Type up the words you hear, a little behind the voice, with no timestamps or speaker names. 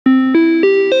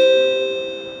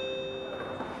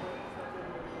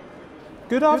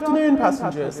Good afternoon,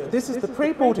 passengers. This is the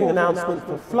pre-boarding announcement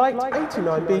for Flight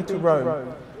 89B to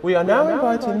Rome. We are now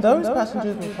inviting those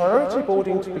passengers with priority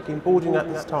boarding to begin boarding at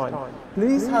this time.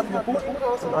 Please have your boarding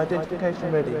pass and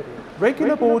identification ready.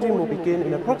 Regular boarding will begin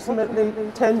in approximately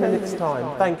 10 minutes' time.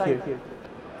 Thank you.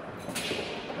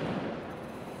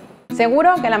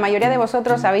 Seguro que la mayoría de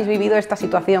vosotros habéis vivido esta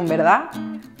situación, ¿verdad?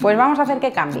 Pues vamos a hacer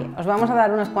que cambie. Os vamos a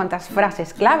dar unas cuantas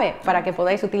frases clave para que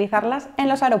podáis utilizarlas en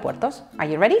los aeropuertos. Are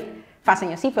you ready? Fasten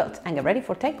your seatbelts and get ready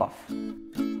for takeoff.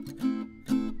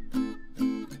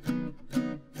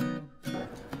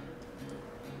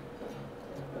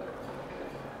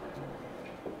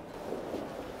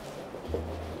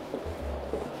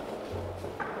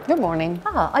 Good morning.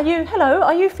 Hello,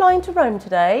 are you flying to Rome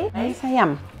today? Yes, I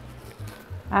am.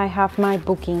 I have my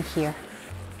booking here.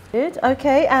 Good,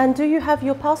 okay, and do you have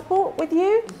your passport with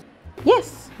you?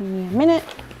 Yes, give me a minute.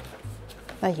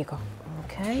 There you go.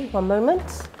 Okay, one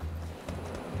moment.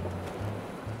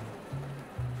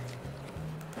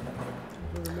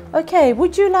 Okay,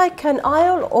 would you like an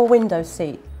aisle or window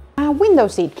seat? Window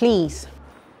seat, please.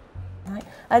 Right.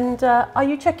 And are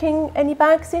you checking any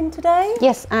bags in today?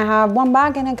 Yes, I have one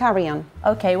bag and a carry-on.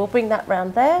 Okay, we'll bring that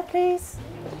round there, please.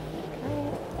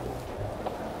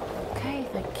 Okay,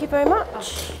 thank you very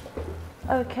much.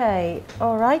 Okay,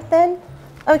 all right then.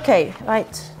 Okay,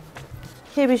 right.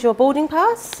 Here is your boarding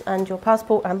pass and your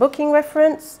passport and booking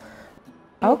reference.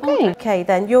 Okay. Okay,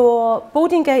 then your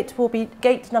boarding gate will be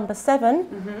gate number 7.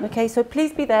 Okay, so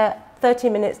please be there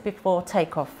 30 minutes before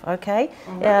takeoff, okay?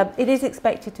 Right. It is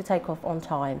expected to take off on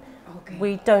time. Okay.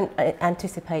 We don't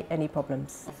anticipate any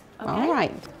problems. Okay. All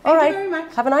right. All Thank right. you very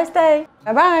much. Have a nice day.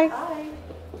 Bye-bye. Bye.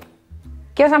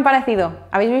 ¿Qué os han parecido?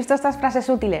 ¿Habéis visto estas frases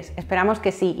útiles? Esperamos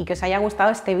que sí y que os haya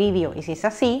gustado este vídeo, y si es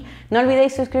así, no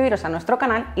olvidéis suscribiros a nuestro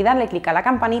canal y darle clic a la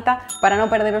campanita para no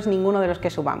perderos ninguno de los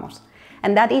que subamos.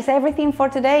 And that is everything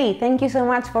for today. Thank you so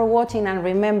much for watching, and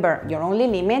remember, your only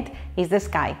limit is the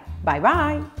sky. Bye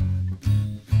bye!